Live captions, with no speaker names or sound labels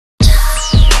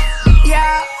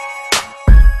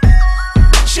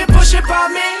push it on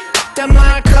me.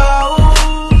 Demarco.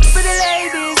 For the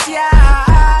ladies, yeah.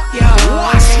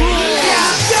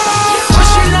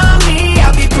 Pushing on me,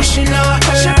 I'll be pushing on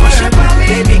her. Push it on me.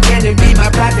 Baby, can you be my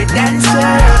private dancer?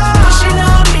 Pushing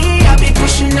on me, I'll be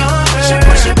pushing on her.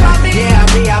 Push it on me. Yeah,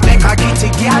 I'll make her kitty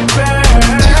cat burn.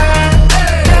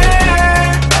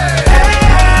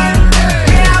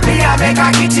 Yeah, I'll make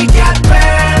her kitty cat burn.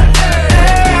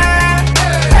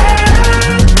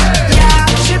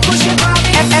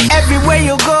 Everywhere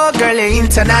you go, girl, you're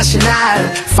international.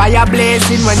 Fire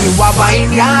blazing when you are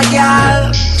buying your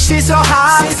girl. She's so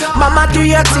hot, mama do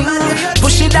your thing.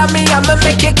 Push it at me, I'ma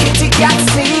make your kitty cat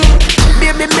sing.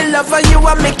 Baby, me love her, you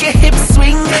I make your hips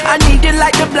swing. I need it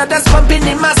like the blood that's pumping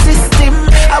in my system.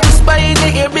 I whisper in the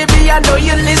ear, baby, I know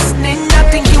you're listening. I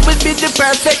think you would be the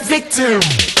perfect victim.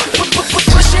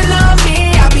 Pushing on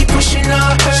me, I'll be pushing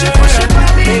on her.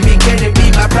 Baby, can you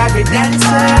be my private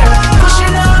dancer?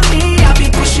 Pushing on me, I'll be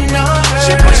pushing on her.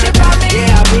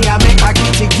 Yeah, I'll make my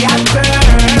kitty cat burn.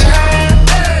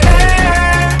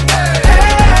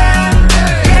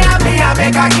 Yeah, I'll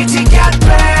make my kitty cat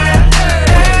burn.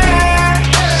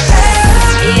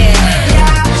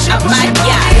 Yeah, my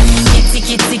gal,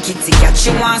 kitty cat,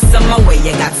 she wants some away.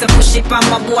 You got to push it on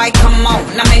my boy, come on,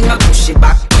 now make me push it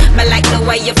back. Me like the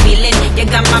way you're feeling, you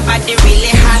got my body really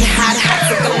hot,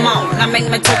 so come on, now make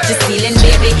me touch your ceiling,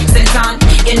 baby, sit on,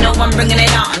 you know I'm bringing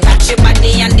it on, got your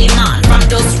body on demand, from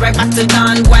dusk right back to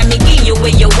dawn, why me give you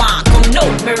where you want, come no,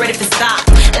 me ready to start,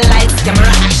 lights, camera,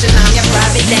 action, I'm your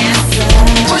private dancer.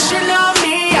 Pushing on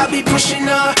me, I'll be pushing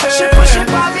on her.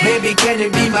 Baby, can you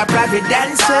be my private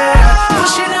dancer?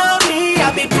 Pushing on me,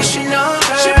 I'll be pushing on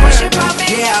her.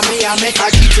 Yeah, I'll make her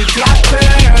kitty cat burn.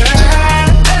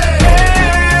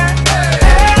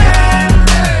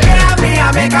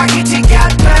 I'll make her kitty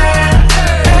cat burn.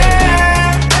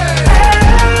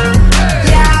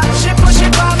 Yeah, she push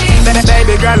it for me.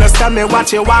 Baby girl, just tell me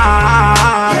what you want.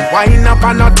 Wind up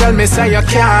and not tell me say you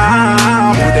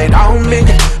can't. Put it on me,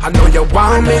 I know you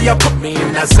want me. You put me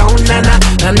in the zone, na.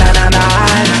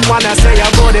 Wanna say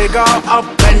your booty go up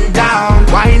and down.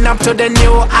 Wind up to the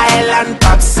new island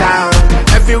pop sound.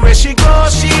 Everywhere she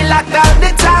goes, she lock down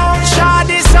the town.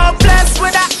 Shawty so blessed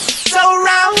with that, so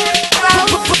round.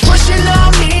 Pushing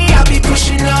on me, I'll be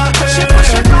pushing on her.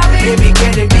 Baby,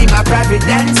 can you be my private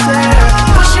dancer?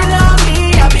 Pushing on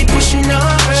me, I'll be pushing on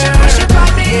her.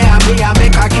 Yeah, I'll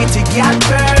make her kitty cat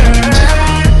burn.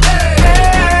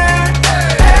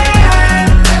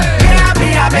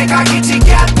 Yeah, I'll make her kitty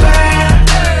cat burn.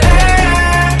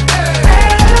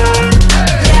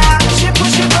 Yeah, she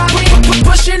pushing on me.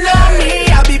 Pushing on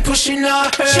me, I'll be pushing on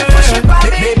her.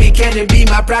 Baby, can you be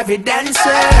my private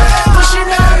dancer? Pushing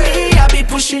on me, I'll be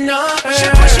pushing on her.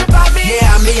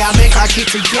 Yeah, I'll make her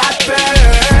kitty cat burn.